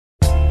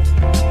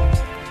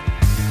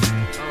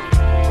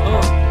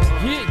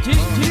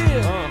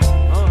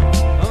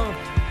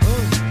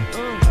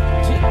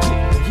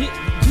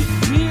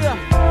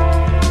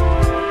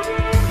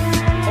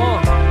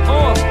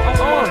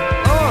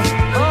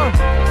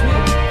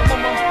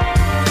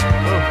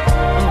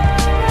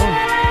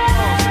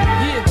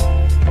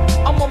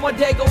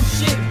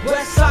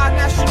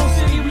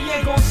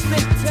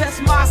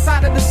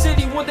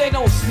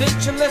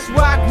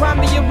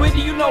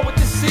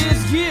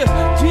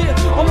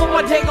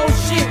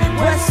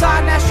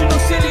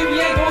city,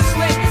 we ain't gon'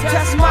 slip.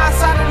 Test my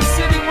side of the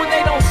city where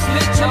they don't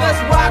snitch. And let's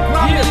rock,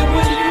 rock, yeah,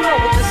 Willie, you know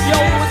what this is. Yo,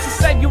 it's the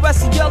same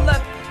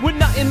USCLF with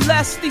nothing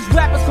less. These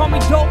rappers call me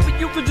dope, but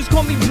you could just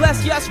call me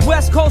blessed. Yes,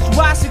 West Coast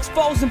rise, 6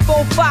 4s and 4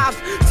 5s.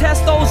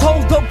 Test those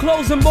hoes, dope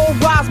clothes and more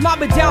rise.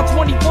 Mob it down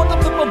 24th,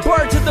 I flip a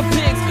bird to the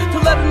pigs to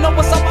let them know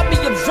what's up. I be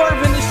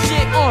observing this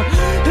shit.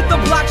 Hit the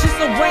block, just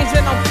arranged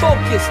and I'm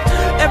focused.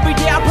 Every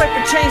day I pray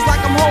for change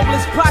like I'm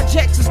homeless.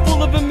 Projects is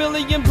full of a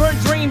million burnt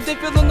dreams. They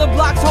filling the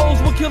blocks,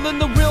 holes, we're killing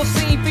the real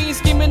scene. Fiends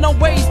scheming on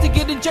ways to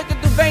get injected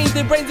through veins.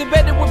 Their brains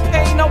embedded with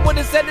pain. I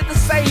would've said it the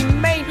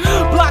same. Main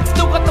block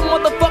still got the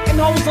motherfucking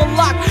holes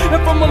unlocked.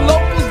 And from a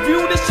local's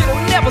view, this shit'll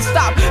never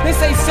stop. They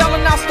say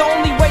selling out's the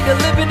only way to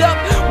live it up.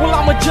 Well,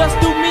 I'ma just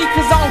do me,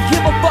 cause I don't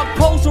give a fuck.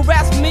 Pose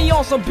harass me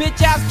on some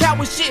bitch ass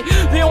coward shit.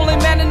 They only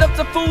manning up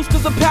to fools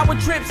cause of power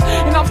trips.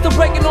 And I'm still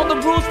breaking all the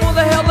rules for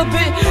the hell of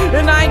it.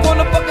 And I ain't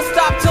gonna fucking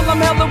stop till I'm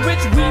hella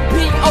rich. We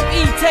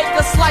B.O.E. take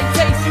a slight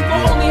taste. You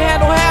can only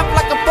handle half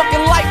like a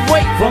fucking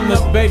lightweight. From the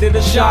bay to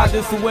the shot,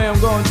 this the way I'm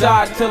gonna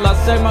die. Till I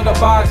say my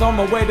goodbyes on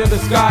my way to the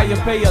sky. And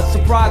pay a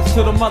surprise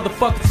to the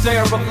motherfucking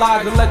sayer of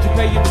lies. And let you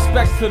pay your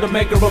respects to the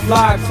maker of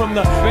lives. From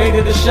the bay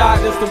to the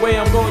shot, this the way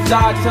I'm gonna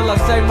die. Till I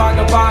say my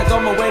goodbyes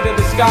on my way to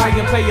the sky.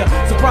 And pay a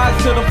surprise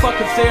to the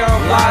fucking sayer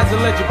of lies.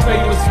 And let you pay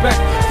your respect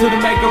to the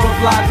maker of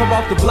lies. I'm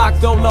off the block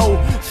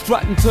dolo,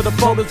 strutting to the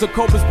photos of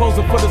Cobras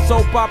posing for the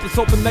soap operas,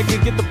 hoping they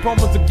can get the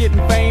promos of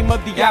getting fame.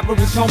 Of the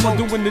average homo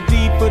doing the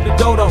deed for the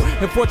dodo.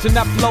 And fortune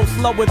that flows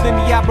slower than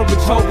the average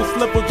hoe with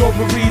slippers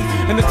over reeds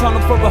and the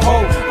tunnel for a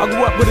hoe. I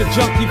grew up with a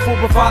junkie for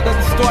a father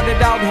that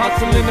started out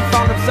hustling and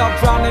found himself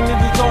drowning in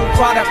his own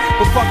product.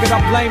 But fuck it,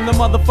 I blame the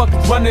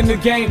motherfuckers running the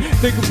game.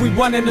 Thinking we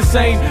one and the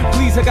same.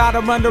 Please, I got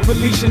 'em under a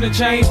leash and a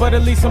chain, but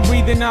at least I'm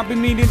breathing. I've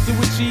been meaning to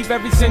achieve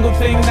every single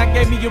thing that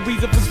gave me a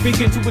reason for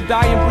speaking to a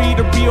dying breed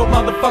of real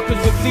motherfuckers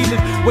with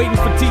ceilings, waiting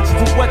for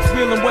teachers of what's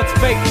real and what's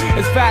fake.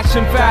 It's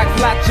fashion facts,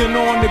 latching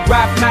on the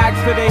graph mags,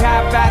 till they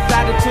have fast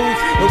attitudes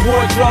and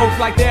wardrobes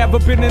like they ever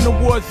been in a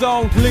war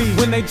zone. Please,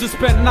 when they just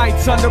spent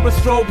nights under a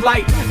strobe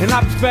light, and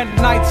I've spent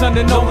nights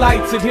under no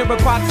lights, and hear a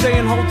pot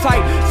saying hold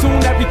tight,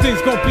 soon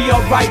everything's gonna be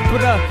alright.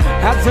 But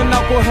as a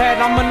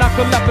knucklehead, I'ma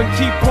knuckle up and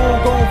keep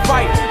on going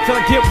fight till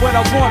I get what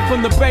I want.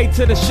 From the bay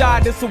to the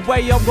shot, it's the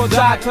way I'm gonna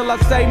die till I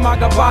say my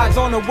goodbyes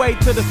on the way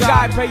to the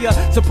sky. Pay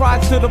a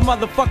surprise to the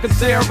motherfucking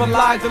sayer of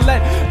lies, and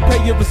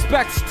pay your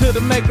respects to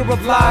the maker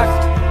of lives.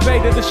 Bay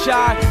to the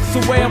shy, it's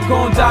the way I'm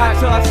gonna die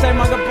till I say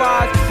my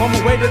goodbyes on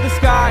my way to the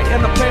sky.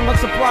 And I pay my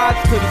surprise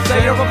to the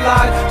sayer of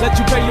lies. Let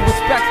you pay your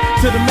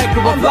respects to the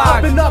maker of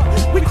lies. Up and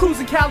up, we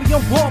cruising Cali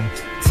on warp.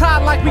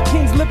 Tied like we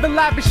kings, living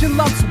lavish in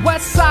lumps.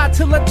 West side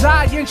till I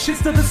die and shit's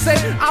still the same.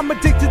 I'm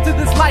addicted to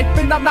this life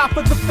and I'm not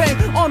for the fame.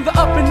 On the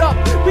up and up,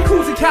 we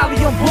cruising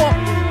Cali on warp.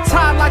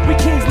 Tied like we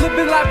kings,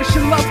 living lavish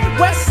in lumps.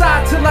 West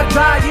side till I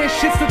die and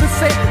shit's still the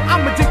same.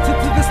 I'm addicted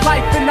to this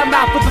life and I'm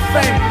not for the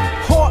fame.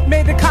 Heart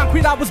made of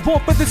concrete, I was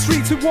born for the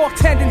streets. We walked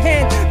hand in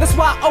hand, that's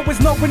why I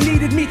always know one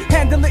needed me.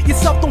 Handle it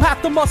yourself, don't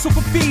have to muscle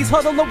for fees.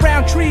 Huddle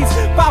around trees,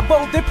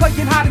 5-0, they're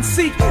playing hide and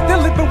seek. They're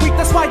living weak,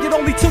 that's why it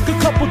only took a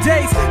couple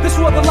days. This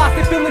world of life,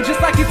 they feeling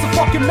just like it's a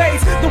fucking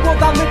maze. The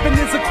world I live in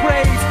is a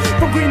craze.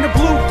 From green to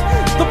blue,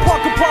 the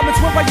park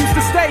apartments where I used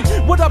to stay.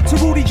 What up to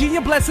Rudy G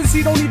and blessings,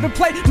 he don't even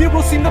play.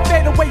 Murals seem to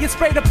fade away, it's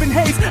sprayed up in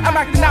haze. I'm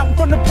acting out in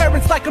front of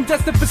parents like I'm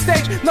destined for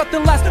stage.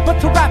 Nothing less but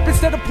to rap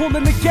instead of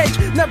pulling the gauge.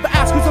 Never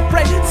ask who's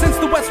afraid, since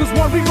the West was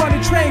one, we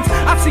running trains.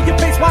 I see your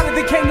face, why did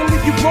they came to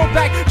leave you blown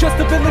back? Just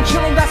a villain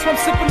chillin', that's why I'm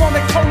sipping on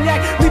that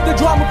cognac. Leave the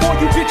drama for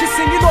you bitches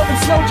singing all them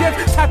slow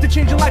jams. Have to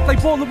change your life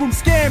like boiler room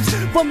scams.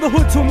 From the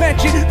hood to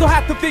mansion, they'll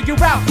have to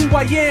figure out who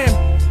I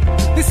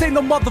am. This ain't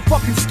no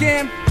motherfucking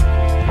scam.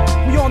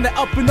 We on that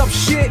up and up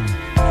shit.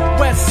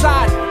 West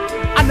side,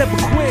 I never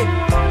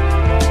quit.